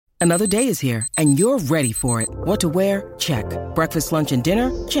Another day is here, and you're ready for it. What to wear? Check. Breakfast, lunch, and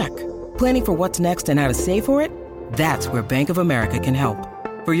dinner? Check. Planning for what's next and how to save for it? That's where Bank of America can help.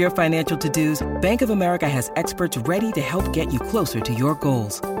 For your financial to-dos, Bank of America has experts ready to help get you closer to your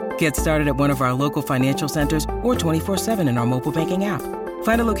goals. Get started at one of our local financial centers or 24/7 in our mobile banking app.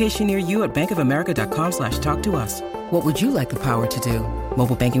 Find a location near you at bankofamerica.com/talktous. What would you like the power to do?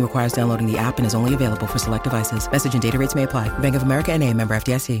 Mobile banking requires downloading the app and is only available for select devices. Message and data rates may apply. Bank of America N.A., member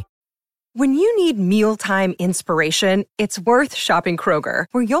FDIC. When you need mealtime inspiration, it's worth shopping Kroger,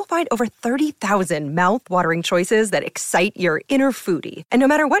 where you'll find over 30,000 mouth-watering choices that excite your inner foodie. And no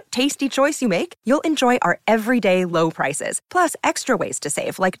matter what tasty choice you make, you'll enjoy our everyday low prices, plus extra ways to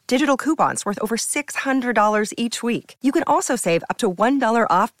save, like digital coupons worth over $600 each week. You can also save up to $1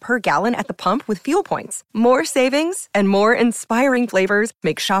 off per gallon at the pump with fuel points. More savings and more inspiring flavors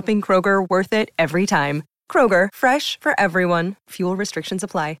make shopping Kroger worth it every time. Kroger, fresh for everyone. Fuel restrictions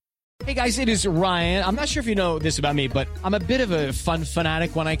apply. Hey guys, it is Ryan. I'm not sure if you know this about me, but I'm a bit of a fun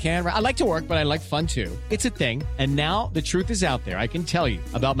fanatic when I can. I like to work, but I like fun too. It's a thing. And now the truth is out there. I can tell you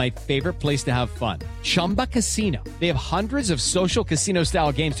about my favorite place to have fun. Chumba Casino. They have hundreds of social casino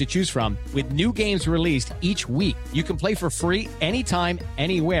style games to choose from with new games released each week. You can play for free anytime,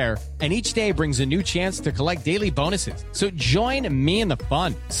 anywhere. And each day brings a new chance to collect daily bonuses. So join me in the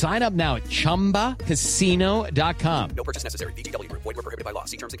fun. Sign up now at ChumbaCasino.com. No purchase necessary. VGW Group. Void where prohibited by law.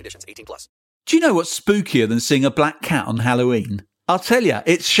 See terms and conditions. 18+. Do you know what's spookier than seeing a black cat on Halloween? I'll tell you,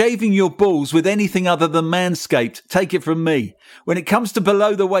 it's shaving your balls with anything other than Manscaped. Take it from me. When it comes to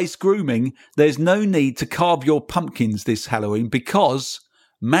below-the-waist grooming, there's no need to carve your pumpkins this Halloween because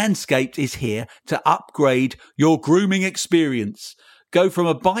Manscaped is here to upgrade your grooming experience. Go from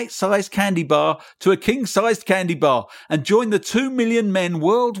a bite-sized candy bar to a king-sized candy bar and join the 2 million men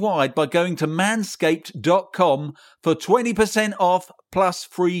worldwide by going to manscaped.com for 20% off plus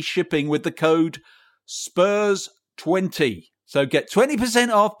free shipping with the code SPURS20. So get 20%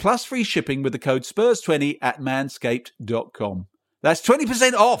 off plus free shipping with the code SPURS20 at manscaped.com. That's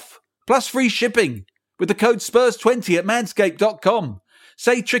 20% off plus free shipping with the code SPURS20 at manscaped.com.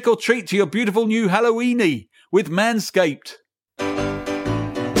 Say trick or treat to your beautiful new Halloweeny with Manscaped.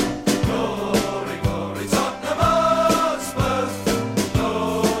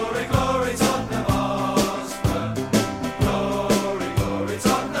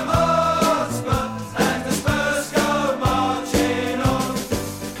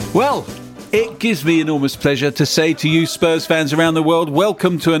 Well, it gives me enormous pleasure to say to you Spurs fans around the world,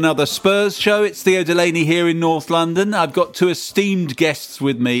 welcome to another Spurs show. It's Theo Delaney here in North London. I've got two esteemed guests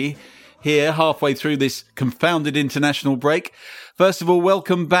with me here halfway through this confounded international break. First of all,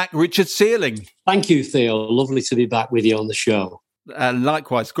 welcome back, Richard Searling. Thank you, Theo. Lovely to be back with you on the show.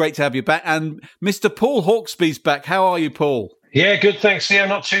 Likewise, great to have you back. And Mr. Paul Hawksby's back. How are you, Paul? Yeah, good, thanks, Theo.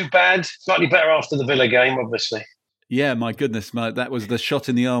 Not too bad. Slightly better after the Villa game, obviously. Yeah, my goodness, that was the shot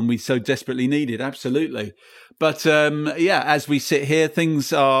in the arm we so desperately needed, absolutely. But as we sit here,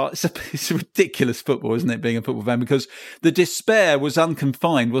 things are, it's a ridiculous football, isn't it, being a football fan, because the despair was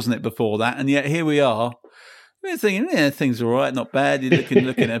unconfined, wasn't it, before that? And yet here we are. We're thinking, yeah, things are all right, not bad. You're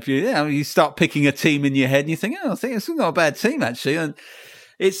looking at you start picking a team in your head and you think, I think it's not a bad team, actually. And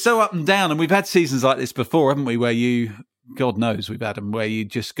it's so up and down. And we've had seasons like this before, haven't we, where God knows we've had them where you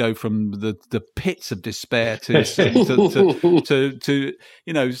just go from the pits of despair to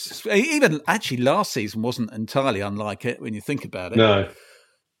even actually last season wasn't entirely unlike it when you think about it. No.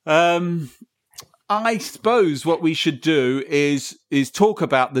 I suppose what we should do is talk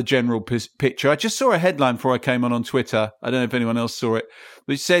about the general picture. I just saw a headline before I came on Twitter. I don't know if anyone else saw it,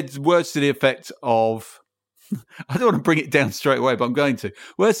 which said words to the effect of, I don't want to bring it down straight away, but I'm going to.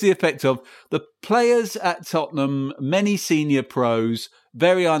 Words to the effect of the players at Tottenham, many senior pros,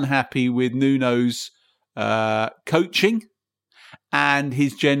 very unhappy with Nuno's coaching and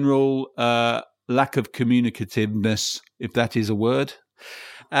his general lack of communicativeness, if that is a word.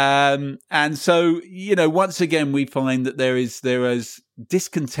 And so, once again, we find that there is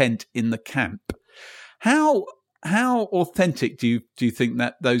discontent in the camp. How authentic do you think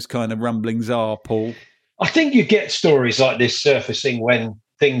that those kind of rumblings are, Paul? I think you get stories like this surfacing when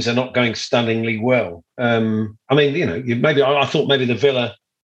things are not going stunningly well. I thought maybe the Villa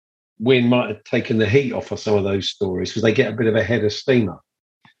win might have taken the heat off of some of those stories because they get a bit of a head of steam up.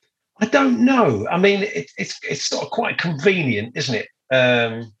 I don't know. I mean, it's sort of quite convenient, isn't it?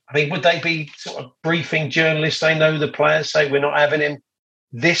 Would they be sort of briefing journalists? They know the players, say we're not having him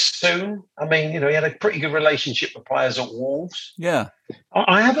this soon. I mean, he had a pretty good relationship with players at Wolves. Yeah.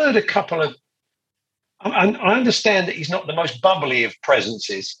 I have heard a couple of, I understand that he's not the most bubbly of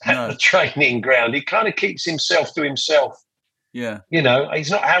presences at the training ground. He kind of keeps himself to himself Yeah. You know,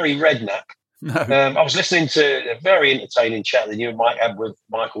 he's not Harry Redknapp. No. I was listening to a very entertaining chat that you might have with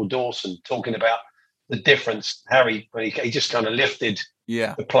Michael Dawson talking about the difference. Harry, when he just kind of lifted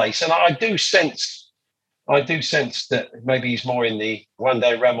the place. And I do sense that maybe he's more in the Juan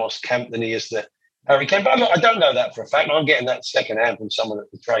Ramos camp than he is the Harry Kane. But I don't know that for a fact. I'm getting that secondhand from someone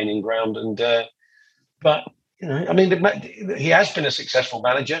at the training ground. But, you know, I mean, he has been a successful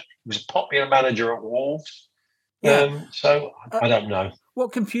manager. He was a popular manager at Wolves. Yeah. So I don't know.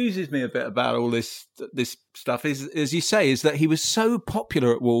 What confuses me a bit about all this stuff is, as you say, is that he was so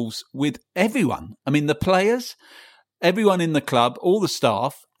popular at Wolves with everyone. I mean, the players, everyone in the club, all the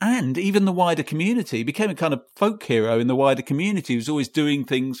staff, and even the wider community. He became a kind of folk hero in the wider community. He was always doing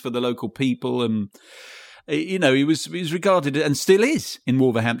things for the local people, and you know, he was regarded, and still is, in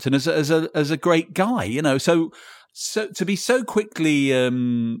Wolverhampton as a great guy. You know, so to be so quickly.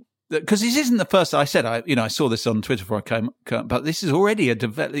 Because this isn't the first. I saw this on Twitter before I came, but this is already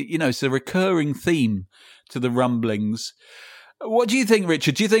it's a recurring theme to the rumblings. What do you think,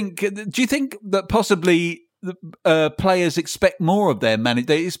 Richard? Do you think that possibly players expect more of their manager?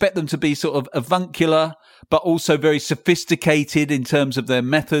 They expect them to be sort of avuncular, but also very sophisticated in terms of their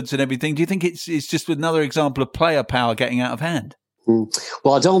methods and everything. Do you think it's just another example of player power getting out of hand?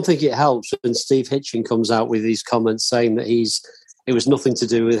 Well, I don't think it helps when Steve Hitchen comes out with these comments saying that it was nothing to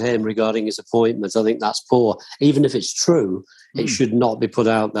do with him regarding his appointment. I think that's poor. Even if it's true, it should not be put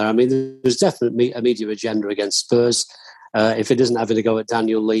out there. I mean, there's definitely a media agenda against Spurs. If it isn't having to go at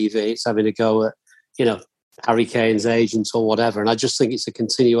Daniel Levy, it's having to go at, you know, Harry Kane's agent or whatever. And I just think it's a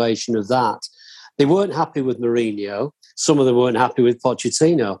continuation of that. They weren't happy with Mourinho. Some of them weren't happy with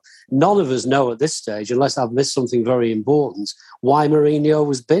Pochettino. None of us know at this stage, unless I've missed something very important, why Mourinho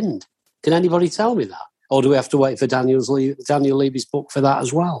was binned. Can anybody tell me that? Or do we have to wait for Daniel Levy's book for that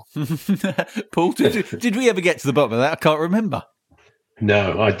as well? Paul, did we ever get to the bottom of that? I can't remember.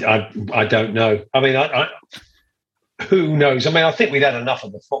 No, I don't know. I mean, who knows? I mean, I think we'd had enough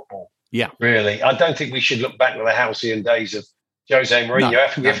of the football. Yeah. Really. I don't think we should look back to the halcyon days of Jose Mourinho.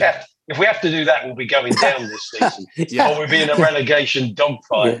 No. If we have to do that, we'll be going down this season. Or we'll be in a relegation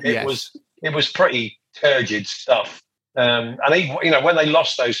dogfight. It was pretty turgid stuff. And even, you know, when they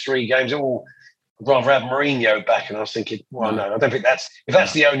lost those 3 games, I'd rather have Mourinho back. And I was thinking, well, no, I don't think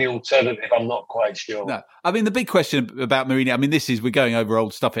that's the only alternative. I'm not quite sure. No, I mean, the big question about Mourinho, I mean, we're going over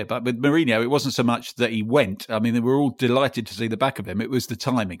old stuff here, but with Mourinho, it wasn't so much that he went. I mean, we were all delighted to see the back of him. It was the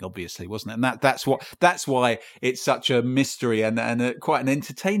timing, obviously, wasn't it? And that's why it's such a mystery and quite an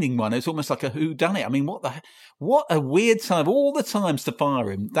entertaining one. It's almost like a whodunit. I mean, what a weird time. Of all the times to fire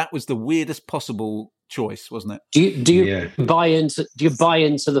him, that was the weirdest possible choice, wasn't it? Do you buy into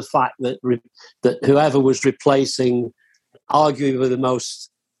the fact that whoever was replacing arguably the most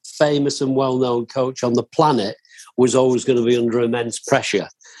famous and well-known coach on the planet was always going to be under immense pressure,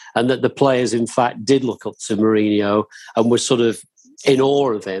 and that the players in fact did look up to Mourinho and were sort of in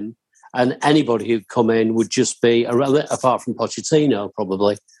awe of him, and anybody who'd come in would just be, apart from Pochettino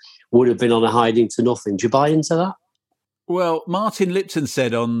probably, would have been on a hiding to nothing. Do you buy into that? Well, Martin Lipton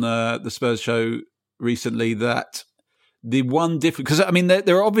said on the Spurs show recently that the one difference, because I mean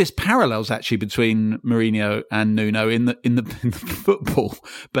there are obvious parallels actually between Mourinho and Nuno in the football,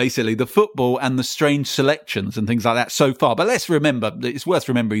 basically the football and the strange selections and things like that so far. But let's remember, it's worth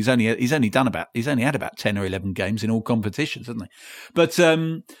remembering he's only had about 10 or 11 games in all competitions, hasn't he? But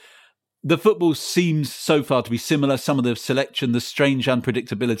the football seems so far to be similar. Some of the selection, the strange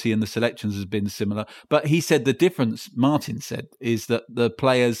unpredictability in the selections has been similar. But he said the difference, Martin said, is that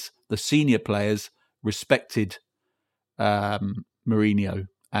the senior players respected Mourinho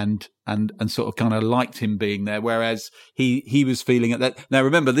and sort of kind of liked him being there, whereas he was feeling at that. Now,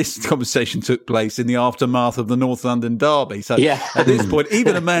 remember, this conversation took place in the aftermath of the North London derby. So at this point,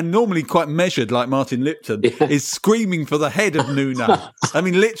 even a man normally quite measured like Martin Lipton is screaming for the head of Nuno. I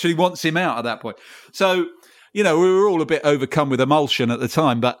mean, literally wants him out at that point. So, you know, we were all a bit overcome with emulsion at the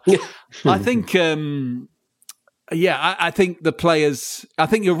time, but I think... I think the players. I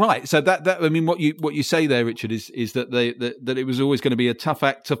think you're right. So that I mean, what you say there, Richard, is that that it was always going to be a tough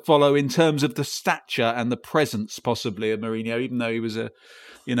act to follow in terms of the stature and the presence, possibly, of Mourinho, even though he was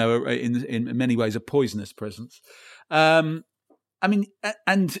in many ways a poisonous presence. I mean,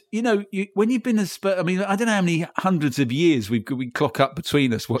 and you know, when you've been a Spurs, I mean, I don't know how many hundreds of years we clock up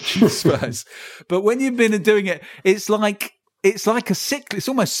between us watching Spurs, but when you've been doing it, it's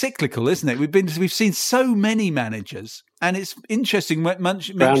almost cyclical, isn't it? We've seen so many managers, and it's interesting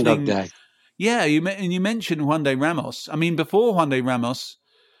mentioning. Day. Yeah, you mentioned Juan Ramos. I mean, before Juan Ramos,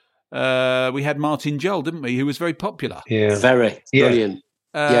 we had Martin Jol, didn't we? Who was very popular. Yeah, very brilliant.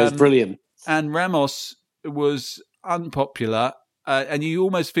 He was brilliant. And Ramos was unpopular, and you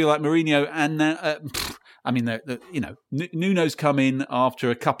almost feel like Mourinho and Nuno's come in after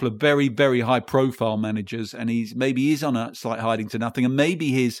a couple of very, very high-profile managers, and he's on a slight hiding to nothing, and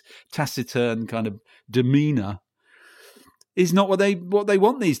maybe his taciturn kind of demeanour is not what they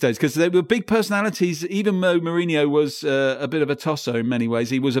want these days, because they were big personalities. Even though Mourinho was a bit of a tosser in many ways,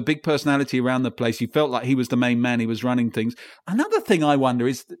 he was a big personality around the place. He felt like he was the main man. He was running things. Another thing I wonder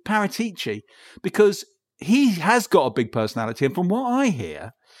is Paratici, because he has got a big personality, and from what I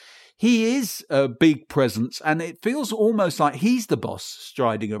hear, he is a big presence, and it feels almost like he's the boss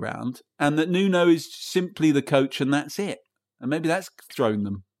striding around, and that Nuno is simply the coach, and that's it. And maybe that's thrown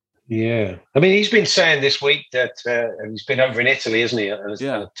them. Yeah. I mean, he's been saying this week that he's been over in Italy, isn't he, at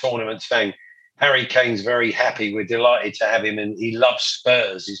a tournament, saying Harry Kane's very happy. We're delighted to have him, and he loves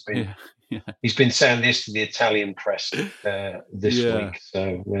Spurs. He's been saying this to the Italian press this week.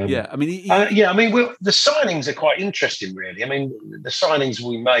 So I mean, the signings are quite interesting, really. I mean, the signings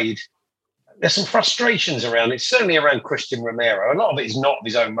we made, there's some frustrations around it. Certainly around Christian Romero. A lot of it is not of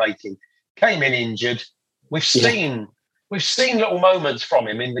his own making. Came in injured. We've seen little moments from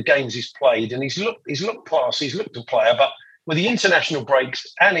him in the games he's played, and he's looked classy. He's looked a player, but with the international breaks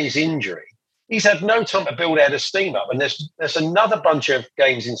and his injury, he's had no time to build out a steam up. And there's another bunch of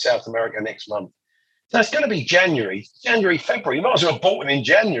games in South America next month. So it's going to be January, February. You might as well have bought him in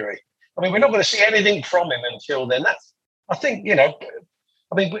January. I mean, we're not going to see anything from him until then. I think,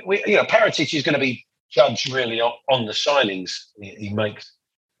 Paratici is going to be judged really on the signings he makes.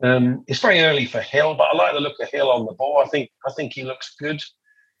 It's very early for Hill, but I like the look of Hill on the ball. I think he looks good.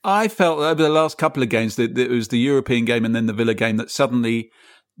 I felt over the last couple of games that it was the European game and then the Villa game that suddenly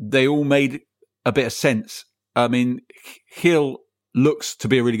they all made a bit of sense. I mean, Hill looks to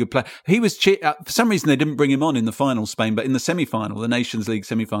be a really good player. He was for some reason they didn't bring him on in the final Spain, but in the semi-final, the Nations League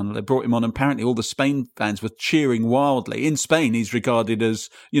semi-final, they brought him on. And apparently, all the Spain fans were cheering wildly. In Spain, he's regarded as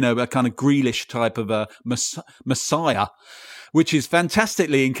a kind of Grealish type of a messiah, which is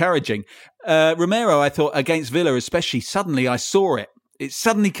fantastically encouraging. Romero, I thought against Villa, especially, suddenly I saw it. It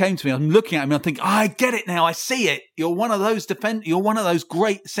suddenly came to me. I'm looking at him and I think, I get it now. I see it. You're one of those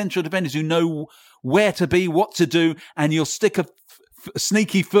great central defenders who know where to be, what to do, and you'll stick a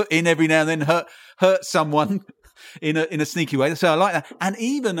sneaky foot in every now and then, hurt someone in a sneaky way. So I like that. And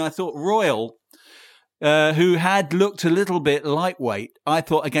even I thought Royal, who had looked a little bit lightweight, I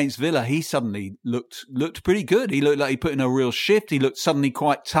thought against Villa, he suddenly looked pretty good. He looked like he put in a real shift. He looked suddenly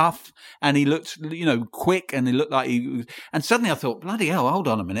quite tough, and he looked, quick, and he looked like and suddenly I thought, bloody hell, hold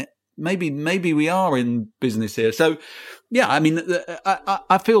on a minute. Maybe we are in business here. So, yeah, I mean,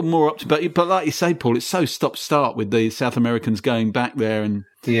 I feel more up to, but like you say, Paul, it's so stop-start with the South Americans going back there. And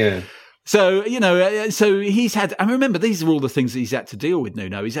yeah. So, so he's had, and remember, these are all the things that he's had to deal with,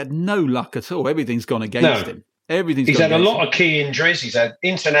 Nuno. He's had no luck at all. Everything's gone against him. He's had a lot of key injuries. He's had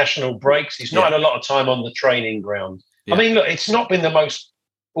international breaks. He's not had a lot of time on the training ground. Yeah. I mean, look, it's not been the most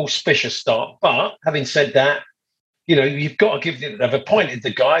auspicious start, but having said that, you've got to they've appointed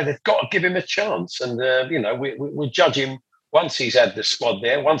the guy, they've got to give him a chance. And, we'll judge him once he's had the squad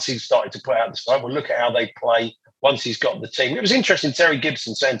there, once he's started to put out the side. We'll look at how they play once he's got the team. It was interesting, Terry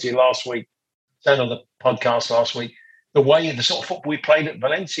Gibson saying to you saying on the podcast last week, the sort of football we played at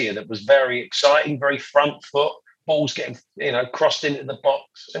Valencia that was very exciting, very front foot, balls getting, crossed into the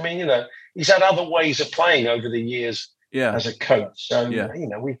box. I mean, he's had other ways of playing over the years as a coach. So,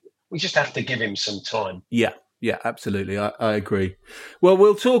 we just have to give him some time. Yeah, absolutely. I agree. Well,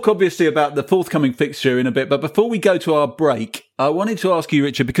 we'll talk obviously about the forthcoming fixture in a bit, but before we go to our break, I wanted to ask you,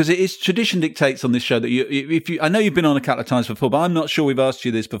 Richard, because it is tradition dictates on this show that I know you've been on a couple of times before, but I'm not sure we've asked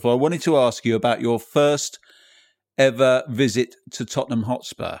you this before. I wanted to ask you about your first ever visit to Tottenham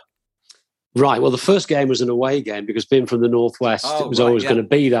Hotspur. Right. Well, the first game was an away game because being from the Northwest, it was always going to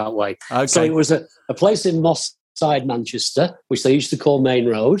be that way. Okay. So it was a place in Moss Side, Manchester, which they used to call Main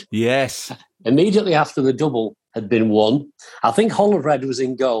Road. Yes. Immediately after the double had been won, I think Hollerred was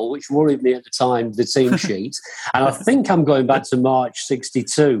in goal, which worried me at the time, the team sheet. And I think I'm going back to March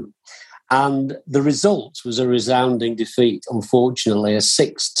 62. And the result was a resounding defeat, unfortunately, a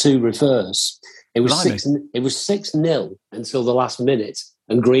 6-2 reverse. It was 6-0 until the last minute,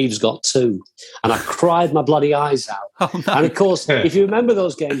 and Greaves got 2. And I cried my bloody eyes out. Oh, no. And of course, if you remember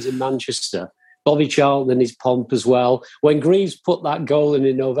those games in Manchester, Bobby Charlton and his pomp as well. When Greaves put that goal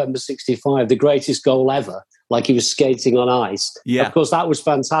in November 65, the greatest goal ever, like he was skating on ice. Yeah. Of course, that was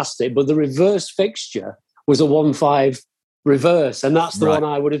fantastic. But the reverse fixture was a 1-5 reverse, and that's the one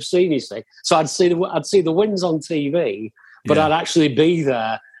I would have seen, you see. So I'd see the wins on TV, but I'd actually be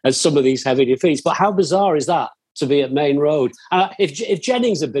there at some of these heavy defeats. But how bizarre is that to be at Main Road? If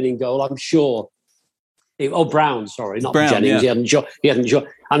Jennings had been in goal, I'm sure Brown, sorry, not Brown, Jennings. yeah. He hadn't.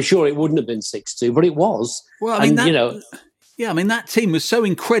 I'm sure it wouldn't have been 6-2, but it was. Well, I mean, and, that team was so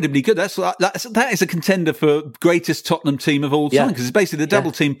incredibly good. That is a contender for greatest Tottenham team of all time, because it's basically the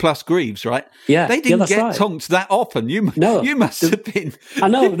double team plus Greaves, right? Yeah, they didn't get right. tonked that often. You must have been. I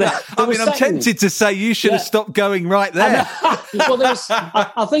know. I'm tempted to say you should have stopped going right there. Well,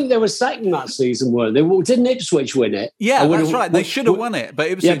 I think they were second that season, weren't they? Didn't Ipswich win it? Yeah, that's right. They should have won it,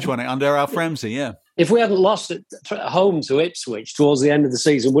 but Ipswich won it under Alf Ramsey. Yeah. If we hadn't lost it at home to Ipswich towards the end of the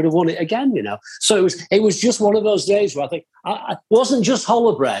season, we'd have won it again, So it was just one of those days where I think it wasn't just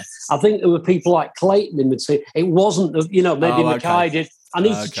Hollowbred. I think there were people like Clayton in the team. It wasn't, maybe Mackay did. I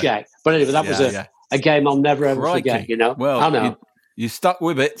need to check. But anyway, that was a game I'll never, ever forget, Well, I know. You stuck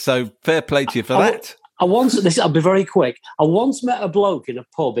with it, so fair play to you for that. I'll be very quick. I once met a bloke in a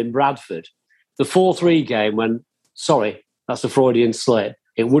pub in Bradford. The 4-3 game sorry, that's a Freudian slip.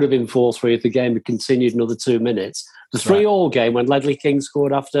 It would have been 4-3 if the game had continued another 2 minutes. The 3-all game when Ledley King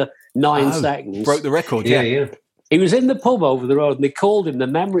scored after 9 seconds. Broke the record, yeah. He was in the pub over the road and they called him the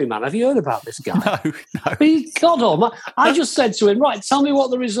memory man. Have you heard about this guy? No. God almighty. I just said to him, right, tell me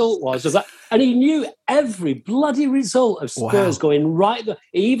what the result was of that. And he knew every bloody result of Spurs going right there.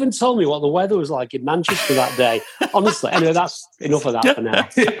 He even told me what the weather was like in Manchester that day. Honestly. Anyway, that's enough of that for now.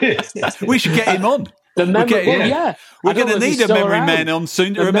 We should get him on. The memory, We're going to need a memory man on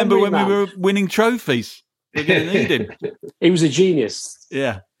soon to remember when we were winning trophies. We're going to need him. He was a genius.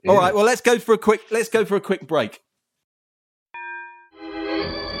 Yeah. All right. Well, let's go for a quick break.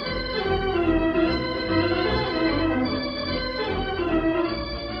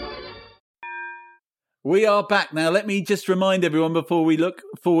 We are back now. Let me just remind everyone before we look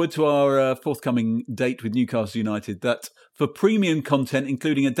forward to our forthcoming date with Newcastle United that for premium content,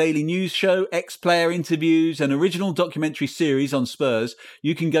 including a daily news show, ex-player interviews, and original documentary series on Spurs,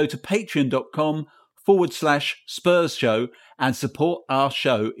 you can go to patreon.com/Spurs show and support our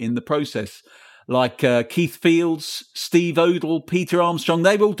show in the process. Like Keith Fields, Steve Odell, Peter Armstrong,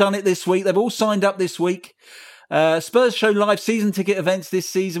 they've all done it this week. They've all signed up this week. Spurs Show live season ticket events this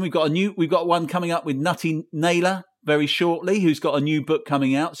season. We've got one coming up with Nutty Naylor very shortly, who's got a new book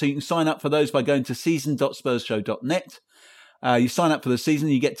coming out. So you can sign up for those by going to season.spursshow.net. You sign up for the season,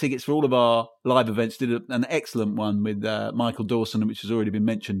 you get tickets for all of our live events. Did an excellent one with Michael Dawson, which has already been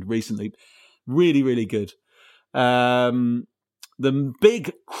mentioned recently. Really, really good. The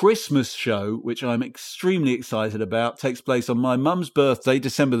big Christmas show, which I'm extremely excited about, takes place on my mum's birthday,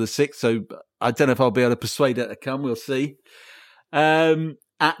 December the 6th. So I don't know if I'll be able to persuade her to come. We'll see. At the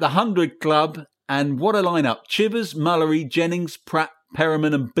 100 Club. And what a lineup. Chivers, Mullery, Jennings, Pratt,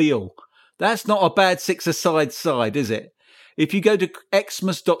 Perriman and Beale. That's not a bad six-a-side side, is it? If you go to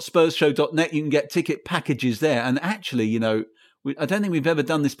xmas.spursshow.net, you can get ticket packages there. And actually, I don't think we've ever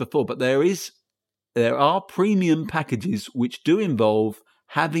done this before, but there are premium packages which do involve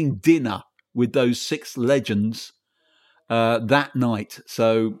having dinner with those 6 legends that night.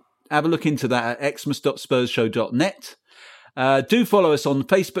 So have a look into that at xmas.spursshow.net. Do follow us on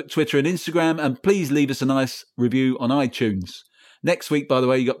Facebook, Twitter and Instagram, and please leave us a nice review on iTunes. Next week, by the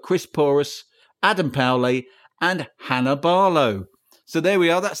way, you got Chris Porus, Adam Powley and Hannah Barlow. So there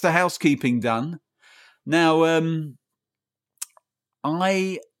we are. That's the housekeeping done. Now, I'm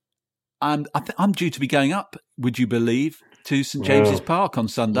due to be going up, would you believe, to St James's Park on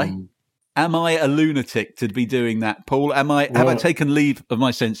Sunday. Am I a lunatic to be doing that, Paul? Have I taken leave of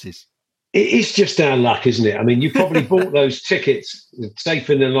my senses? It's just our luck, isn't it? I mean, you probably bought those tickets safe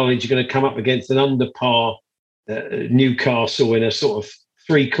in the knowledge you're going to come up against an under-par Newcastle in a sort of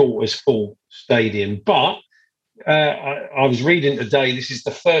 3/4 full stadium. But I was reading today, this is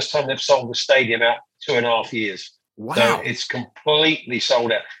the first time they've sold the stadium out 2.5 years. Wow. So it's completely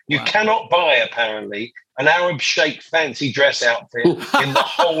sold out. You cannot buy, apparently, an Arab Sheikh fancy dress outfit in the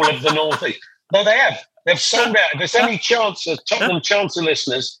whole of the Northeast. No, they have. They've sold out. If there's any chance of Tottenham Chancellor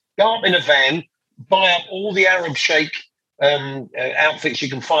listeners, go up in a van, buy up all the Arab Sheikh outfits you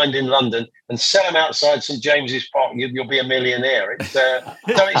can find in London and sell them outside St James's Park. You'll be a millionaire.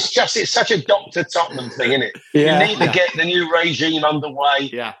 It's such a Dr. Tottenham thing, isn't it? Yeah. You need to get the new regime underway.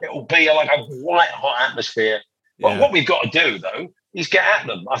 Yeah. It will be like a white hot atmosphere. But what we've got to do, though, is get at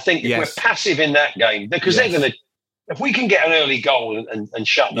them. I think if we're passive in that game, because they're going to, if we can get an early goal and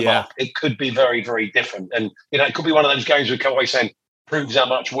shut them up, it could be very, very different. And, it could be one of those games we come away saying, proves how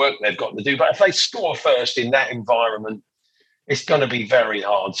much work they've got to do. But if they score first in that environment, it's going to be very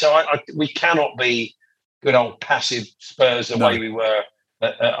hard. So we cannot be good old passive Spurs the way we were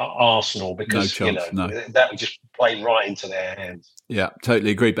at Arsenal, because, that would just play right into their hands. Yeah,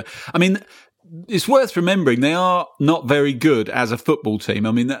 totally agree. But, I mean, it's worth remembering they are not very good as a football team.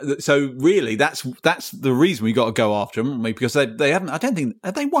 I mean, so really, that's the reason we got to go after them, haven't we? Because they haven't. I don't think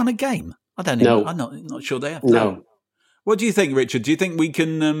have they won a game. I don't know. I'm not sure they have. No. What do you think, Richard? Do you think we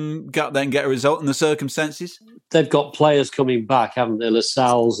can get up there and get a result in the circumstances? They've got players coming back, haven't they?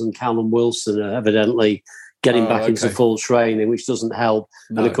 Lascelles and Callum Wilson are evidently getting back into full training, which doesn't help.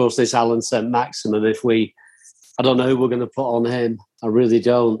 No. And of course, this Alan St. Maximum, I don't know who we're going to put on him. I really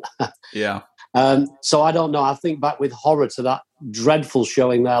don't. Yeah. So I don't know. I think back with horror to that dreadful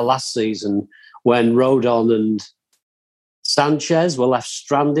showing there last season when Rodon and Sanchez were left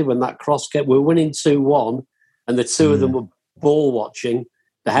stranded when that cross we were winning 2-1 and the two of them were ball watching.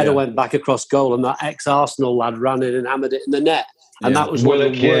 The header went back across goal and that ex-Arsenal lad ran in and hammered it in the net. And that was one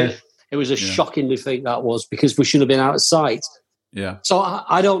of the worst. It was a shocking defeat, that was, because we should have been out of sight. Yeah. So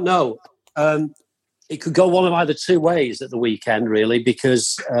I don't know. It could go one of either two ways at the weekend, really,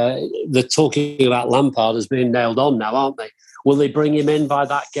 because they're talking about Lampard as being nailed on now, aren't they? Will they bring him in by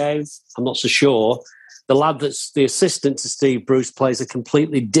that game? I'm not so sure. The lad that's the assistant to Steve Bruce plays a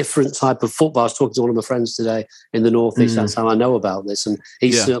completely different type of football. I was talking to one of my friends today in the North East. That's how I know about this. And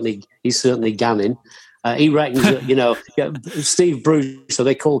he's certainly ganning. He reckons that, Steve Bruce, so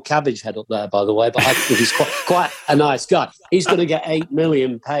they call Cabbage Head up there, by the way, but I think he's quite a nice guy. He's going to get 8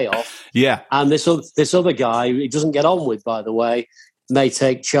 million payoff. Yeah. And this other guy, he doesn't get on with, by the way, may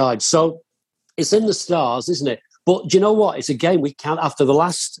take charge. So it's in the stars, isn't it? But do you know what? It's a game we can't, after the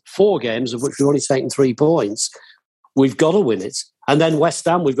last 4 games, of which we've only taken 3 points, we've got to win it. And then West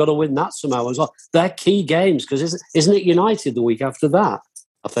Ham, we've got to win that somehow as well. They're key games, because isn't it United the week after that,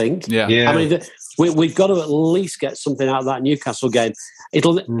 I think? Yeah. I mean, we've got to at least get something out of that Newcastle game. I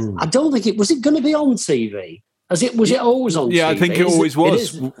don't think was it going to be on TV? Was it always on TV? Yeah, I think it always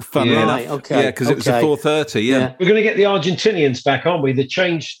was, funnily enough. Right, okay. Yeah, because it was at 4:30, yeah. We're going to get the Argentinians back, aren't we? The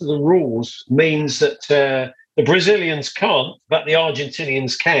change to the rules means that the Brazilians can't, but the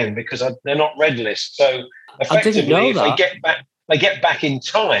Argentinians can, because they're not red list. So effectively, if they get back in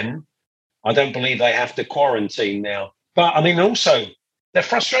time, I don't believe they have to quarantine now. But I mean, also, their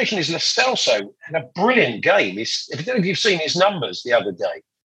frustration is Lo Celso had a brilliant game. If you've seen his numbers the other day,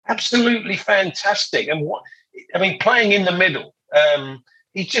 absolutely fantastic. And playing in the middle,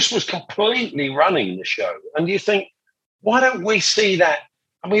 he just was completely running the show. And you think, why don't we see that?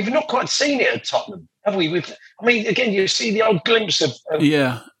 I mean, we've not quite seen it at Tottenham, have we? Again, you see the old glimpse of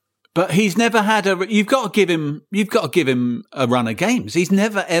yeah. But he's never had you've got to give him a run of games. He's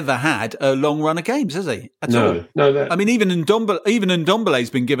never ever had a long run of games, has he? No. I mean, even Ndombele's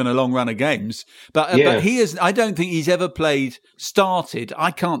been given a long run of games, but he is. I don't think he's ever started.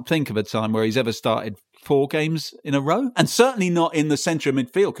 I can't think of a time where he's ever started 4 games in a row, and certainly not in the centre of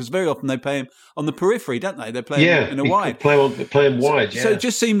midfield, because very often they play him on the periphery, don't they? They play him in a wide. Play him wide. So it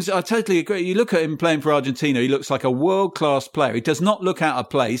just seems. I totally agree. You look at him playing for Argentina; he looks like a world-class player. He does not look out of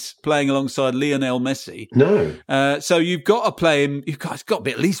place playing alongside Lionel Messi. No. So you've got to play him. It's got to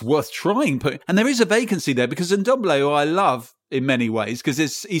be at least worth trying. And there is a vacancy there, because Ndombele, who I love in many ways, because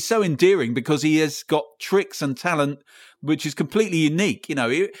he's so endearing, because he has got tricks and talent which is completely unique.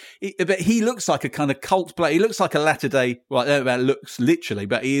 But he looks like a kind of cult player. He looks like a latter-day, well, I don't know about looks literally,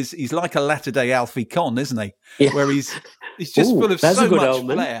 but he's like a latter-day Alfie Conn, isn't he? Yeah. Where he's just full of so much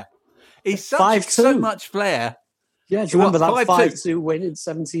flair. He's so much flair. Yeah, do you remember that 5-2 win in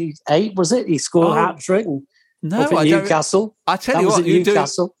 78, was it? He scored a hat-trick and Newcastle. I tell you what, you're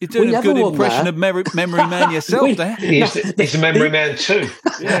doing a good impression of Memory Man yourself there. He's a Memory Man too.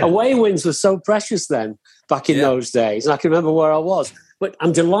 Yeah. Away wins were so precious then, back in those days. And I can remember where I was. But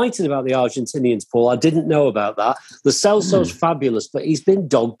I'm delighted about the Argentinians, Paul. I didn't know about that. Lo Celso's fabulous, but he's been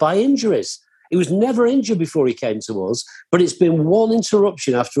dogged by injuries. He was never injured before he came to us, but it's been one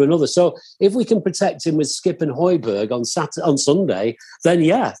interruption after another. So if we can protect him with Skip and Højbjerg on Sunday, then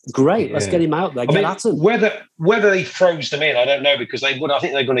great. Yeah. Let's get him out there. At him. Whether he throws them in, I don't know, because I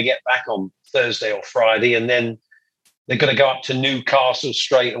think they're going to get back on Thursday or Friday, and then they're going to go up to Newcastle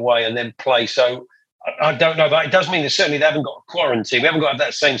straight away and then play. So I don't know, but it does mean that certainly they haven't got a quarantine. We haven't got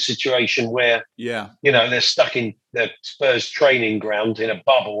that same situation where they're stuck in the Spurs training ground in a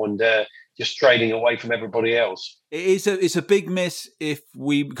bubble and just trading away from everybody else. It's a big miss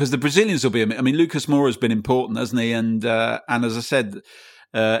because the Brazilians will be. I mean, Lucas Moura's been important, hasn't he? And as I said,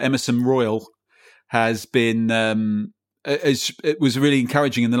 Emerson Royal has been. It was really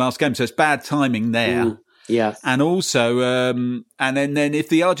encouraging in the last game. So it's bad timing there. Yeah, and also, and then if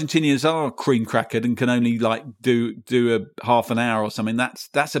the Argentinians are cream crackered and can only do a half an hour or something,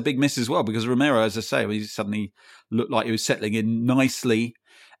 that's a big miss as well. Because Romero, as I say, he suddenly looked like he was settling in nicely.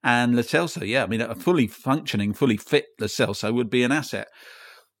 And Lo Celso, a fully functioning, fully fit Lo Celso would be an asset.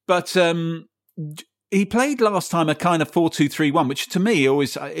 But he played last time a kind of 4-2-3-1, which to me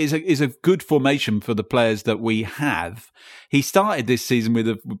always is a good formation for the players that we have. He started this season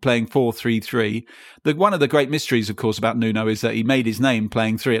with playing 4-3-3. One of the great mysteries, of course, about Nuno is that he made his name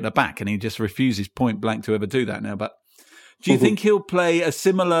playing three at the back, and he just refuses point blank to ever do that now. But do you think he'll play a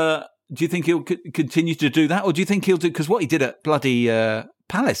similar? Do you think he'll continue to do that, or do you think he'll do? Because what he did at bloody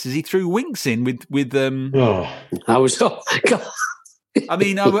Palace is he threw Winks in with. I was. God. I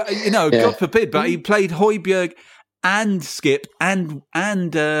mean, God forbid, but he played Højbjerg and Skip and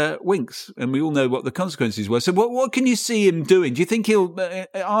Winks, and we all know what the consequences were. So, what can you see him doing? Do you think he'll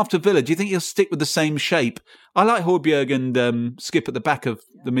after Villa? Do you think he'll stick with the same shape? I like Højbjerg and Skip at the back of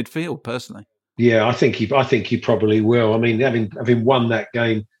the midfield, personally. Yeah, I think he probably will. I mean, having won that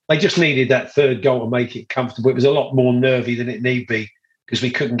game, they just needed that third goal to make it comfortable. It was a lot more nervy than it need be because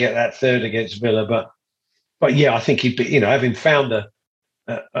we couldn't get that third against Villa. But yeah, I think he'd be, having found a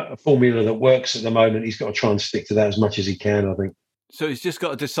formula that works at the moment, he's got to try and stick to that as much as he can, I think. So he's just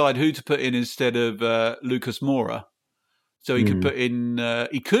got to decide who to put in instead of Lucas Moura. So he could put in.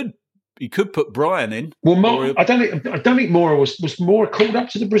 He could put Brian in. Well, I don't think Moura was Moura called up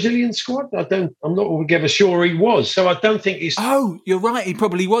to the Brazilian squad. I'm not altogether sure he was. So I don't think he's. Oh, you're right. He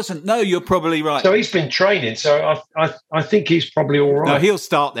probably wasn't. No, you're probably right. So he's been training. So I think he's probably all right. No, he'll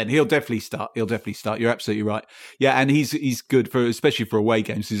start then. He'll definitely start. You're absolutely right. Yeah, and he's good especially for away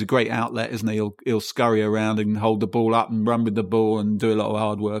games. He's a great outlet, isn't he? He'll scurry around and hold the ball up and run with the ball and do a lot of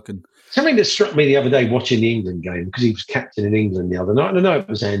hard work. And something that struck me the other day watching the England game, because he was captain in England the other night. I know it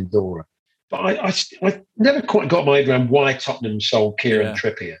was Andorra. But I never quite got my head around why Tottenham sold Kieran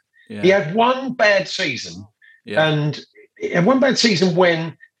Trippier. Yeah. He had one bad season, and he had one bad season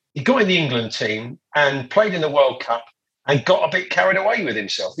when he got in the England team and played in the World Cup and got a bit carried away with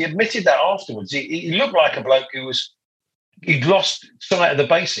himself. He admitted that afterwards. He looked like a bloke he'd lost sight of the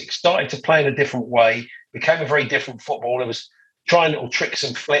basics, started to play in a different way, became a very different footballer, was trying little tricks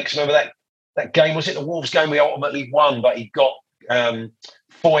and flicks. Remember that game, was it the Wolves game we ultimately won, but he got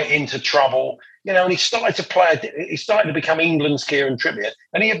Foyt into trouble, and he started to play. He started to become England's Kieran Trippier,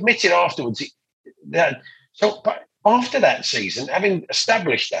 and he admitted afterwards that. So, but after that season, having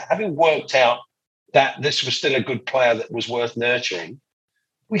established that, having worked out that this was still a good player that was worth nurturing,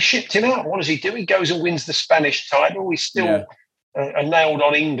 we shipped him out. What does he do? He goes and wins the Spanish title. He's still a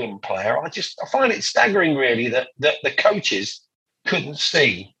nailed-on England player. I find it staggering, really, that the coaches couldn't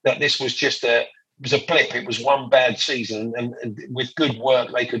see that this was just a blip. It was one bad season, and with good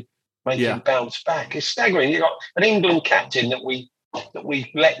work, they could make him bounce back. It's staggering. You got an England captain that we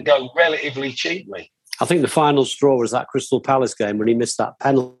let go relatively cheaply. I think the final straw was that Crystal Palace game when he missed that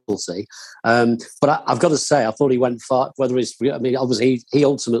penalty. But I've got to say, I thought he went far. Obviously, he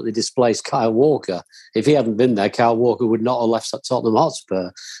ultimately displaced Kyle Walker. If he hadn't been there, Kyle Walker would not have left at Tottenham Hotspur.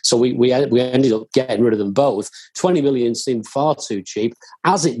 So we ended up getting rid of them both. 20 million seemed far too cheap,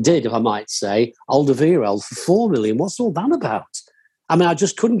 as it did, if I might say, Alderweireld for 4 million. What's all that about? I mean, I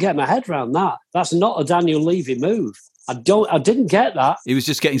just couldn't get my head around that. That's not a Daniel Levy move. I didn't get that. He was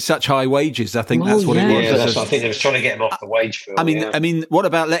just getting such high wages. I think that's what it was. Yeah, I think they was trying to get him off the wage field. I mean, what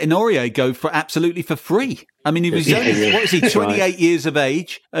about letting Aurier go for absolutely for free? I mean, he was only, what is he, 28 years of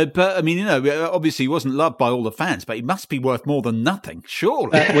age? But I mean, obviously he wasn't loved by all the fans, but he must be worth more than nothing,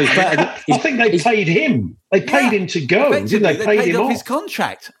 surely. I think they paid him. They paid him to go, didn't they? They paid off his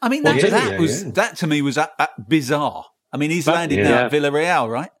contract. I mean, that to me was bizarre. I mean, he's landed now at Villarreal,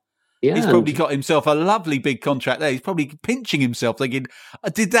 right? Yeah. He's probably got himself a lovely big contract there. He's probably pinching himself thinking,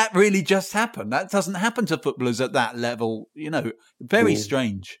 did that really just happen? That doesn't happen to footballers at that level. Very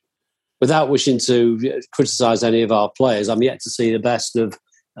strange. Without wishing to criticise any of our players, I'm yet to see the best of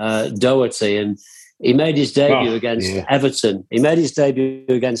Doherty. And he made his debut against Everton. He made his debut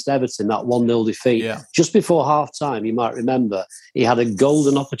against Everton, that 1-0 defeat. Yeah. Just before half-time, you might remember, he had a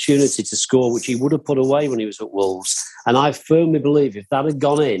golden opportunity to score, which he would have put away when he was at Wolves. And I firmly believe if that had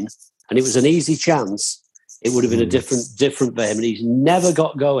gone in, and it was an easy chance, it would have been a different for him. And he's never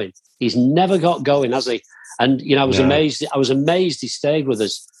got going. He's never got going, has he? And I was amazed. I was amazed he stayed with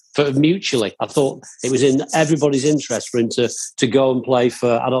us mutually. I thought it was in everybody's interest for him to go and play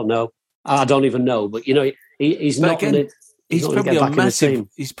for. I don't know. I don't even know. But he's not going to. He's probably on massive.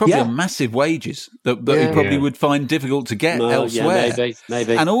 He's probably on massive wages that he probably would find difficult to get elsewhere. Yeah,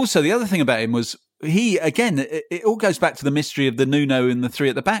 maybe. And also the other thing about him was. It all goes back to the mystery of the Nuno and the three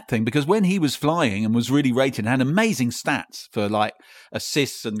at the back thing, because when he was flying and was really rated and had amazing stats for like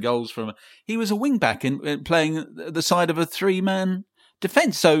assists and goals he was a wing back and playing the side of a 3-man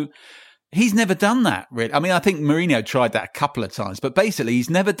defence. So He's never done that, really. I mean, I think Mourinho tried that a couple of times, but basically he's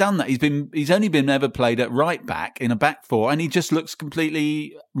never done that. He's only been ever played at right back in a back four, and he just looks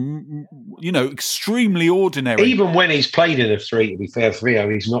completely, extremely ordinary. Even when he's played in a three, to be fair,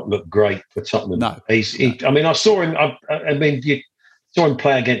 he's not looked great for Tottenham. No. I mean, I saw him. You saw him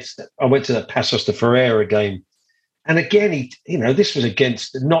play against. I went to the Passos de Ferreira game, and again, this was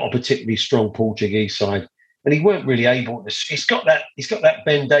against not a particularly strong Portuguese side. And he weren't really able to. He's got that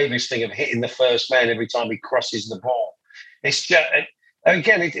Ben Davies thing of hitting the first man every time he crosses the ball. It's just,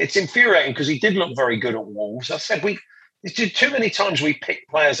 again, it's infuriating because he did look very good at Wolves. I said too many times we pick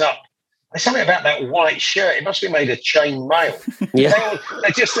players up. There's something about that white shirt. It must be made of chain mail. Yeah.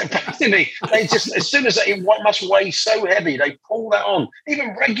 They just as soon as it must weigh so heavy, they pull that on.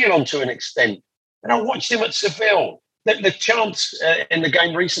 Even Reguilon to an extent. And I watched him at Seville. The chance in the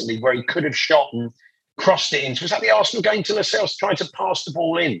game recently where he could have shot and crossed it into. Was that the Arsenal game to Lascelles trying to pass the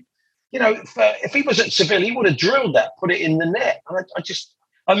ball in? If he was at Seville, he would have drilled that, put it in the net. And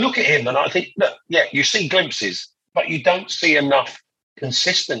I look at him and I think, look, yeah, you see glimpses, but you don't see enough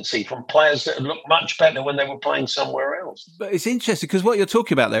consistency from players that look much better when they were playing somewhere else. But it's interesting because what you're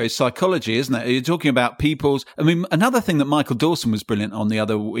talking about there is psychology, isn't it? You're talking about another thing that Michael Dawson was brilliant on the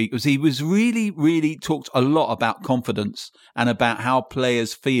other week was he was really, really talked a lot about confidence and about how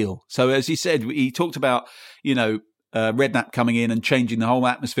players feel. So as he said, he talked about, Redknapp coming in and changing the whole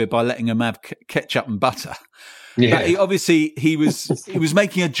atmosphere by letting them have ketchup and butter. Yeah. But he was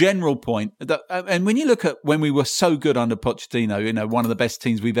making a general point that, and when you look at when we were so good under Pochettino, one of the best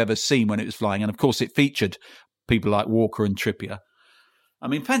teams we've ever seen when it was flying, and of course it featured people like Walker and Trippier. I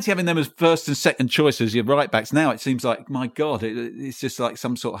mean, fancy having them as first and second choices, your right backs. Now it seems like, my God, it's just like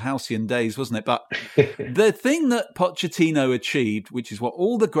some sort of halcyon days, wasn't it? But the thing that Pochettino achieved, which is what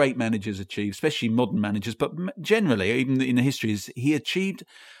all the great managers achieve, especially modern managers, but generally, even in the history, is he achieved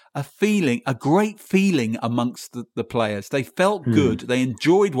a great feeling amongst the players. They felt good. They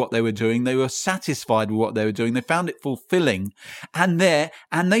enjoyed what they were doing. They were satisfied with what they were doing. They found it fulfilling. And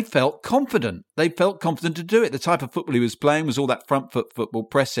they felt confident. They felt confident to do it. The type of football he was playing was all that front foot football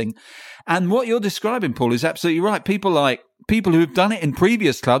pressing. And what you're describing, Paul, is absolutely right. People who have done it in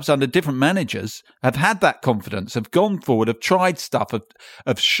previous clubs under different managers have had that confidence, have gone forward, have tried stuff,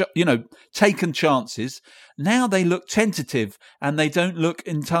 have taken chances. Now they look tentative and they don't look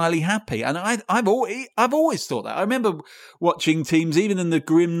entirely happy. And I've always thought that. I remember watching teams, even in the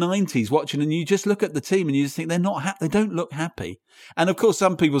grim 90s, and you just look at the team and you just think they're not happy. They don't look happy. And of course,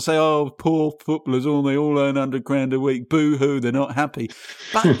 some people say, "Oh, poor footballers! They all earn £100 a week. Boo hoo! They're not happy."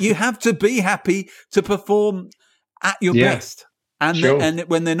 But you have to be happy to perform at your best. And sure. And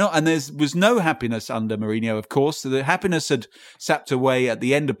when they're not, and there was no happiness under Mourinho, of course. So the happiness had sapped away at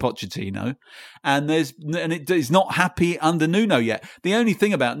the end of Pochettino, and it is not happy under Nuno yet. The only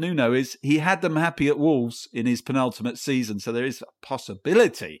thing about Nuno is he had them happy at Wolves in his penultimate season, so there is a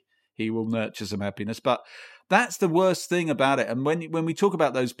possibility he will nurture some happiness. But that's the worst thing about it. And when we talk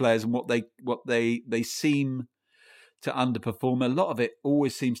about those players and what they seem to underperform, a lot of it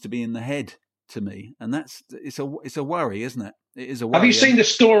always seems to be in the head to me, and it's a worry, isn't it? It is a worry. Have you seen the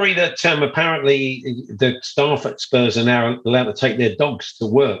story that apparently the staff at Spurs are now allowed to take their dogs to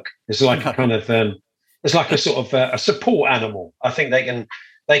work? It's like a kind of it's like a sort of a support animal. I think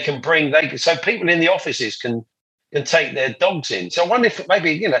they can bring so people in the offices can take their dogs in. So I wonder if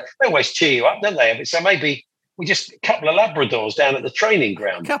maybe they always cheer you up, don't they? So maybe we just a couple of Labradors down at the training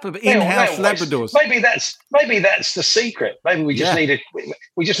ground. A couple of in-house Labradors. Maybe that's the secret. Maybe we just need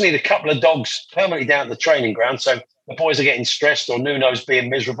a couple of dogs permanently down at the training ground. So the boys are getting stressed or Nuno's being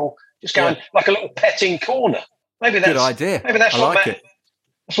miserable. Just going like a little petting corner. Maybe that's good idea. Maybe that's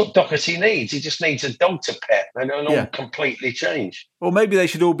That's what Doherty needs. He just needs a dog to pet, and it'll all completely change. Or maybe they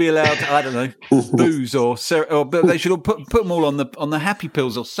should all be allowed, I don't know, booze or they should all put them all on the happy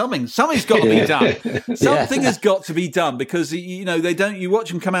pills or something. Something's got to be done. Something has got to be done because they don't. You watch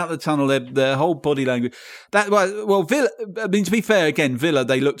them come out of the tunnel, their whole body language. Villa. I mean, to be fair, again, Villa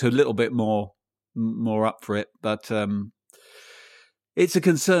they looked a little bit more up for it, but it's a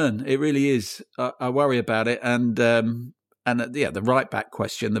concern. It really is. I worry about it, and the right back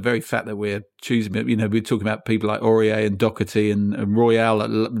question, the very fact that we're choosing, we're talking about people like Aurier and Doherty and Royale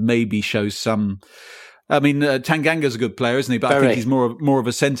that maybe shows some. I mean, Tanganga's a good player, isn't he? But I think he's more of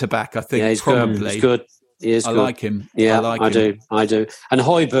a centre back. I think he's probably good. He is. I good. like him. Yeah, I do. And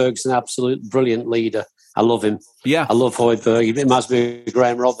Højbjerg's an absolute brilliant leader. I love him. Yeah, I love Højbjerg. He reminds me of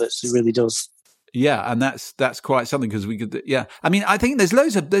Graham Roberts. He really does. Yeah, and that's quite something because we could. Yeah, I mean, I think there's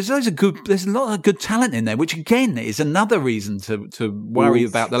a lot of good talent in there, which again is another reason to worry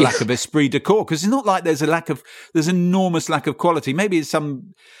about the lack of esprit de corps, because it's not like there's enormous lack of quality. Maybe in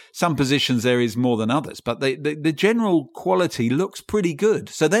some positions there is more than others, but the general quality looks pretty good.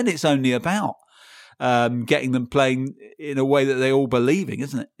 So then it's only about getting them playing in a way that they all believe in,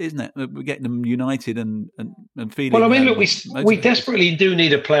 isn't it? We're getting them united and feeling. Well, I mean, look, we desperately do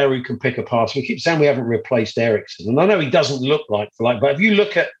need a player who can pick a pass. We keep saying we haven't replaced Eriksen, and I know he doesn't look like, but if you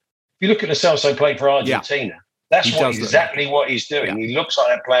look at Lo Celso playing for Argentina, that's exactly what he's doing. Yeah. He looks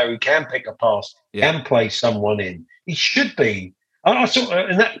like a player who can pick a pass, can play someone in. He should be. I saw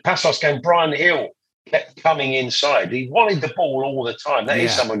in that Passos game, Brian Hill kept coming inside. He wanted the ball all the time. That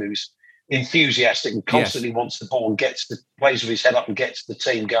is someone who's enthusiastic and constantly wants the ball and plays with his head up and gets the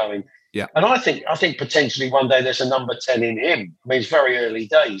team going. Yeah, and I think potentially one day there's a number 10 in him. I mean, it's very early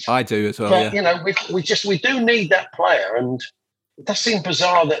days. I do as well. But you know, we do need that player, and it does seem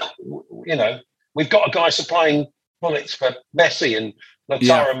bizarre that we've got a guy supplying bullets for Messi and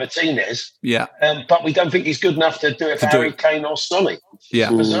Lautaro Martinez. Yeah, but we don't think he's good enough to do it for Harry Kane or Sonny. Yeah,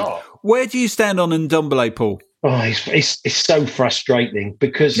 bizarre. Where do you stand on Ndombele, Paul? Oh, it's so frustrating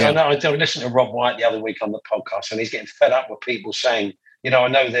because I listened to Rob White the other week on the podcast, and he's getting fed up with people saying, I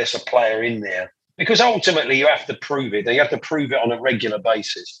know there's a player in there, because ultimately you have to prove it. You have to prove it on a regular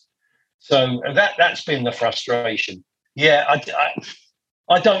basis. So that's been the frustration. Yeah,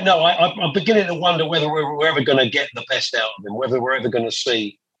 I don't know. I'm beginning to wonder whether we're ever going to get the best out of him, whether we're ever going to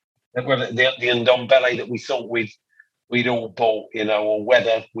see whether the Ndombele that we thought we'd all bought, or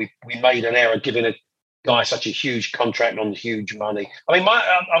whether we made an error giving a guy such a huge contract on huge money. I mean,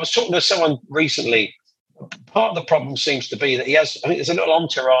 I was talking to someone recently. Part of the problem seems to be that there's a little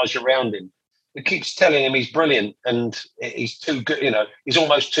entourage around him that keeps telling him he's brilliant and he's too good. He's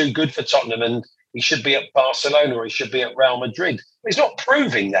almost too good for Tottenham and he should be at Barcelona or he should be at Real Madrid. But he's not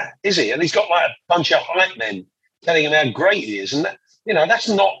proving that, is he? And he's got like a bunch of hype men telling him how great he is. And that's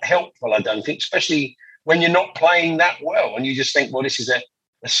not helpful, I don't think, especially when you're not playing that well and you just think, well, this is a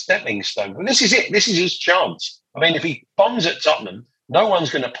stepping stone. Well, this is it. This is his chance. I mean, if he bombs at Tottenham, no one's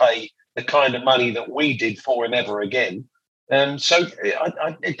going to pay the kind of money that we did for him ever again. So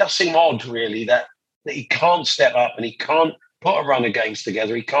it does seem odd, really, that he can't step up and he can't put a run of games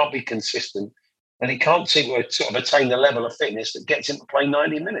together. He can't be consistent and he can't seem to sort of attain the level of fitness that gets him to play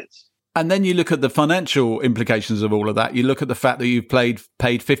 90 minutes. And then you look at the financial implications of all of that. You look at the fact that you've paid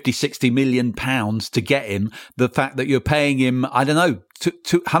 50, 60 million pounds to get him. The fact that you're paying him, I don't know,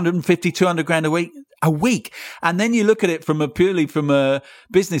 150, 200 grand a week. And then you look at it purely from a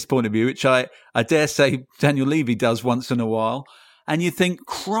business point of view, which I dare say Daniel Levy does once in a while. And you think,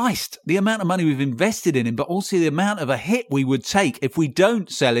 Christ, the amount of money we've invested in him, but also the amount of a hit we would take if we don't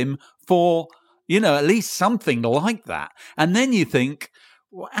sell him for, at least something like that. And then you think,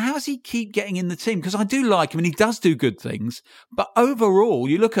 well, how does he keep getting in the team? Because I do like him and he does do good things. But overall,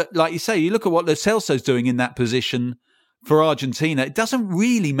 you look at, like you say, what Lo Celso's doing in that position for Argentina. It doesn't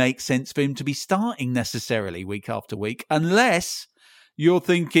really make sense for him to be starting necessarily week after week, unless you're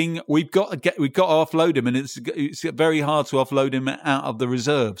thinking we've got to offload him, and it's very hard to offload him out of the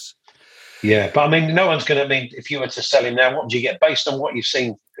reserves. Yeah, but I mean, no one's going to. I mean, if you were to sell him now, what would you get based on what you've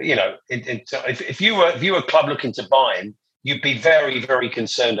seen? If you were a club looking to buy him, you'd be very, very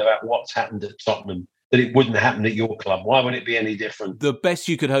concerned about what's happened at Tottenham, that it wouldn't happen at your club. Why would it be any different? The best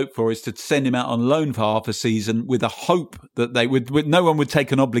you could hope for is to send him out on loan for half a season with a hope that they would, no one would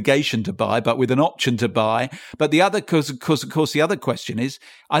take an obligation to buy, but with an option to buy. But the other, of course, the other question is,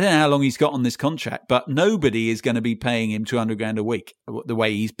 I don't know how long he's got on this contract, but nobody is going to be paying him 200 grand a week the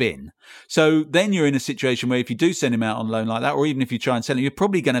way he's been. So then you're in a situation where if you do send him out on loan like that, or even if you try and sell him, you're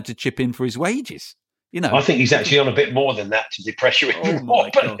probably going to have to chip in for his wages. I think he's actually on a bit more than that to depress you even more.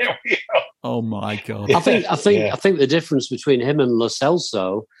 But there we are. Oh my God! I think the difference between him and Lo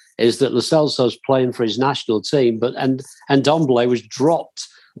Celso is that Lo Celso's playing for his national team, and Ndombele was dropped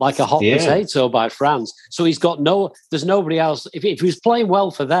like a hot potato by France. So he's got there's nobody else. If he was playing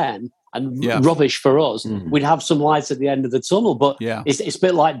well for them and rubbish for us, we'd have some lights at the end of the tunnel. But it's a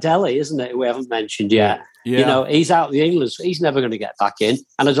bit like Delhi, isn't it? We haven't mentioned yet. Yeah. He's out of the England, so he's never going to get back in.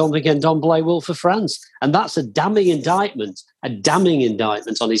 And I don't think Ndombele will for France. And that's a damning indictment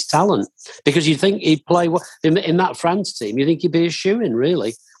on his talent. Because you think he'd play well in that France team, you think he'd be a shoo-in,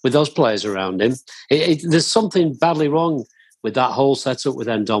 really, with those players around him. There's something badly wrong with that whole setup with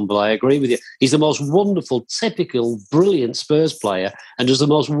Ndombele. I agree with you. He's the most wonderful, typical, brilliant Spurs player and does the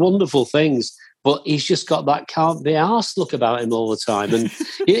most wonderful things but he's just got that can't be arsed look about him all the time. And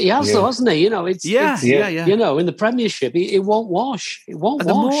he has, though, hasn't he? You know, it's you know, in the Premiership, it won't wash. It won't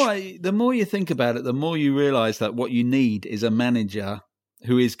wash. The more you think about it, the more you realise that what you need is a manager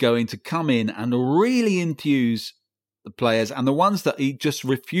who is going to come in and really infuse the players, and the ones that he just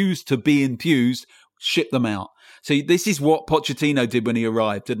refused to be infused, ship them out. So this is what Pochettino did when he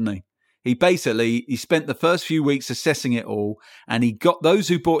arrived, didn't he? He spent the first few weeks assessing it all, and he got those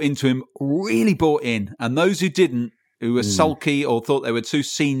who bought into him really bought in, and those who didn't, who were sulky or thought they were too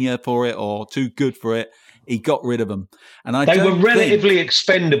senior for it or too good for it, he got rid of them. And they were relatively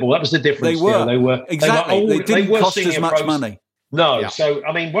expendable. That was the difference. They were exactly. They didn't cost as much money. No. Yeah. So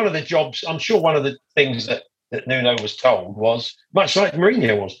I mean, one of the jobs, I'm sure one of the things that Nuno was told was, much like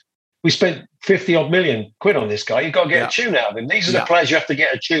Mourinho was, we spent 50 odd million quid on this guy. You've got to get a tune out of him. These are the players you have to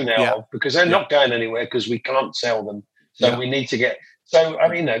get a tune out of, because they're not going anywhere because we can't sell them. So we need to get. So I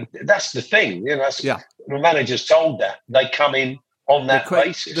mean, that's the thing. You know, the manager's told that they come in on that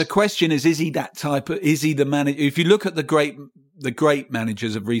basis. The question is he that type of? Is he the manager? If you look at the great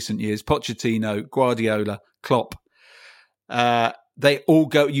managers of recent years, Pochettino, Guardiola, Klopp, they all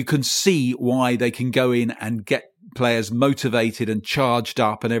go. You can see why they can go in and get players motivated and charged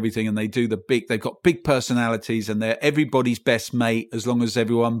up and everything, and they've got big personalities, and they're everybody's best mate as long as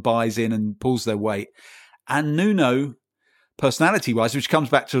everyone buys in and pulls their weight. And Nuno, personality wise, which comes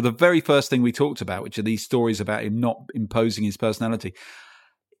back to the very first thing we talked about, which are these stories about him not imposing his personality,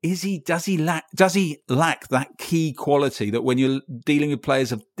 does he lack that key quality that when you're dealing with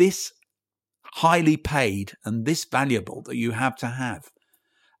players of this highly paid and this valuable that you have to have?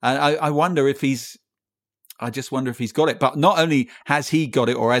 And I just wonder if he's got it. But not only has he got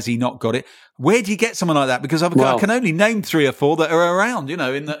it, or has he not got it, where do you get someone like that? Because I can only name 3 or 4 that are around, in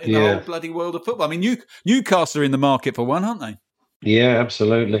the whole bloody world of football. I mean, Newcastle are in the market for one, aren't they? Yeah,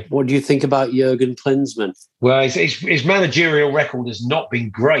 absolutely. What do you think about Jurgen Klinsmann? Well, his managerial record has not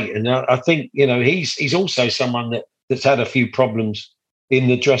been great. And I think, he's also someone that's had a few problems in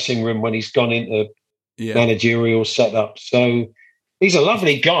the dressing room when he's gone into managerial setup. So he's a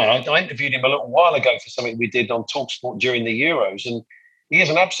lovely guy. I interviewed him a little while ago for something we did on TalkSport during the Euros, and he is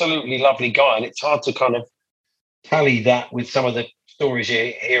an absolutely lovely guy. And it's hard to kind of tally that with some of the stories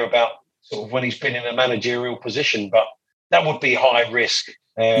you hear about sort of when he's been in a managerial position. But that would be high risk,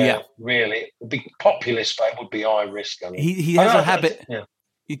 really. It would be populist, but it would be high risk. I mean, he has a habit. Yeah.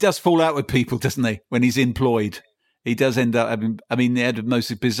 He does fall out with people, doesn't he, when he's employed? He does end up having, he had the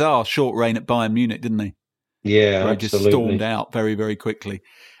most bizarre short reign at Bayern Munich, didn't he? Yeah, where he just stormed out very, very quickly.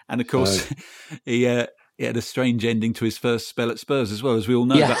 And of course, he had a strange ending to his first spell at Spurs as well, as we all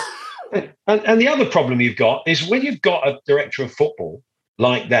know. Yeah. And the other problem you've got is when you've got a director of football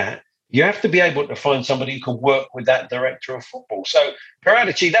like that, you have to be able to find somebody who can work with that director of football. So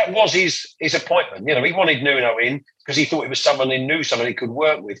Paratici, that was his appointment. He wanted Nuno in because he thought it was someone he knew, someone he could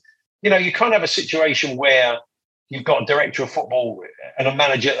work with. You can't have a situation where you've got a director of football and a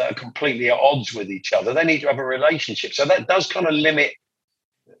manager that are completely at odds with each other. They need to have a relationship. So that does kind of limit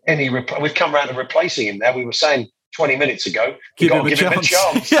any... We've come around to replacing him now. We were saying 20 minutes ago, we've got to give him a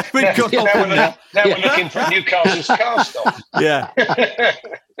chance. Now we're looking for Newcastle's cast off. Yeah.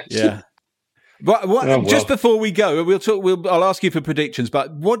 Yeah. But just before we go, we'll talk. I'll ask you for predictions.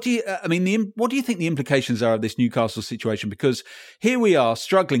 But what do you? What do you think the implications are of this Newcastle situation? Because here we are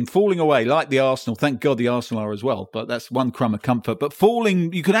struggling, falling away like the Arsenal. Thank God the Arsenal are as well. But that's one crumb of comfort. But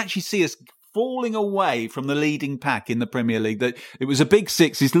falling, you can actually see us falling away from the leading pack in the Premier League. That it was a big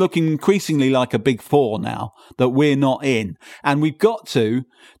 6. It's looking increasingly like a big 4 now that we're not in, and we've got to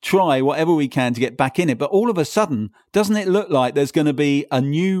try whatever we can to get back in it. But all of a sudden, doesn't it look like there's going to be a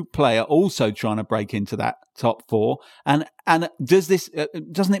new player also trying to break into that top 4? And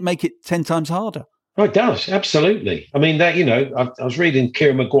doesn't it make it 10 times harder? Oh, it does, absolutely. I mean, that I was reading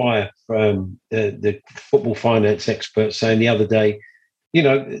Kieran Maguire, the football finance expert, saying the other day,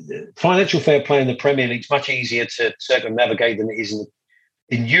 financial fair play in the Premier League is much easier to circumnavigate than it is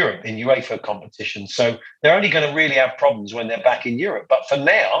in Europe, in UEFA competitions. So they're only going to really have problems when they're back in Europe. But for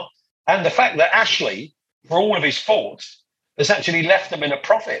now, and the fact that Ashley, for all of his faults, has actually left them in a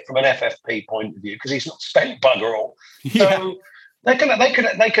profit from an FFP point of view because he's not spent bugger all. So they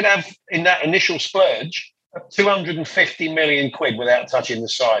could have in that initial splurge 250 million quid without touching the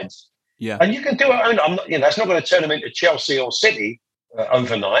sides. Yeah, and you can do it. That's not going to turn them into Chelsea or City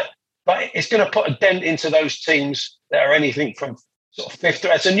overnight, but it's going to put a dent into those teams that are anything from sort of 5th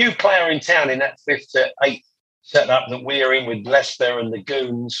to... It's a new player in town in that 5th to 8th setup that we're in with Leicester and the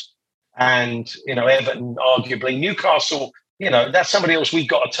Goons and, Everton, arguably. Newcastle, that's somebody else we've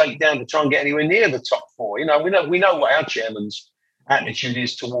got to take down to try and get anywhere near the top 4. We know what our chairman's attitude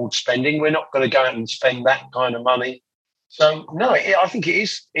is towards spending. We're not going to go out and spend that kind of money. So, no, I think it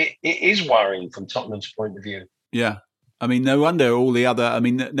is worrying from Tottenham's point of view. Yeah. I mean, no wonder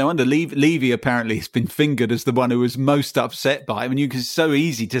no wonder Levy apparently has been fingered as the one who was most upset by it. I mean, it's so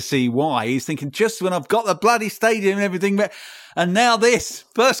easy to see why. He's thinking, just when I've got the bloody stadium and everything, and now this,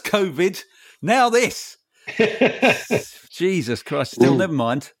 first COVID, now this. Jesus Christ, still never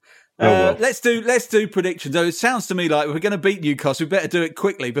mind. Well. Let's do predictions. Though it sounds to me like if we're going to beat Newcastle, we better do it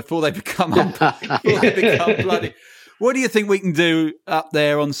quickly before they become bloody. What do you think we can do up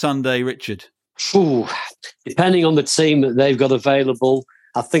there on Sunday, Richard? Ooh, depending on the team that they've got available,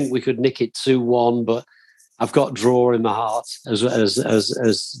 I think we could nick it 2-1, but I've got draw in my heart as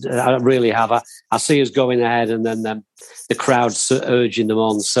I really have. I see us going ahead and then the crowd's urging them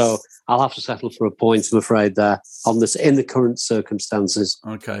on. So I'll have to settle for a point, I'm afraid, there on this in the current circumstances.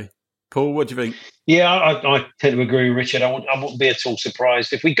 Okay. Paul, what do you think? Yeah, I tend to agree with Richard. I wouldn't be at all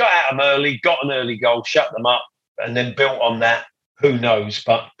surprised. If we got at them early, got an early goal, shut them up, and then built on that, who knows?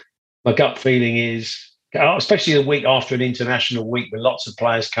 But my gut feeling is, especially the week after an international week with lots of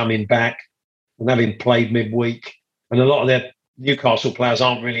players coming back and having played midweek, and a lot of their Newcastle players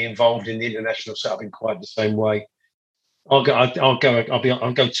aren't really involved in the international setup in quite the same way. I'll go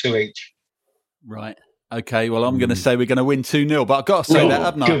 2 each. Right. Okay. Well, I'm going to say we're going to win 2-0, but I've got to say that,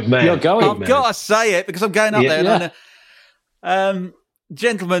 haven't I? Good man. You're going. I've got to say it because I'm going up there. And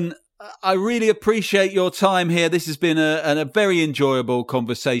gentlemen, I really appreciate your time here. This has been a very enjoyable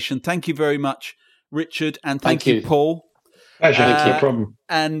conversation. Thank you very much, Richard, and thank you, Paul. Pleasure. No problem.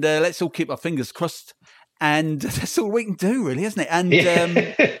 And let's all keep our fingers crossed. And that's all we can do, really, isn't it? And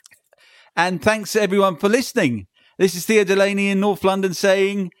and thanks everyone for listening. This is Theo Delaney in North London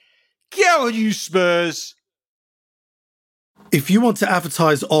saying, "Go on, you Spurs!" If you want to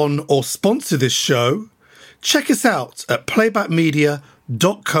advertise on or sponsor this show, check us out at playbackmedia.co.uk.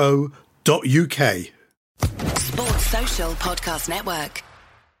 Sports Social Podcast Network.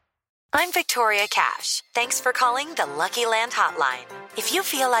 I'm Victoria Cash. Thanks for calling the Lucky Land Hotline. If you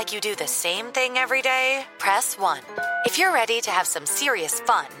feel like you do the same thing every day, press 1. If you're ready to have some serious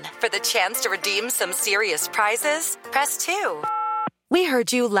fun for the chance to redeem some serious prizes, press 2. We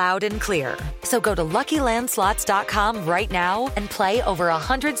heard you loud and clear. So go to LuckyLandSlots.com right now and play over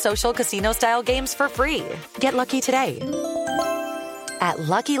 100 social casino-style games for free. Get lucky today at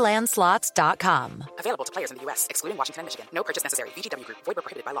LuckyLandSlots.com. Available to players in the U.S., excluding Washington and Michigan. No purchase necessary. VGW Group. Void where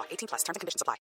prohibited by law. 18+. Terms and conditions apply.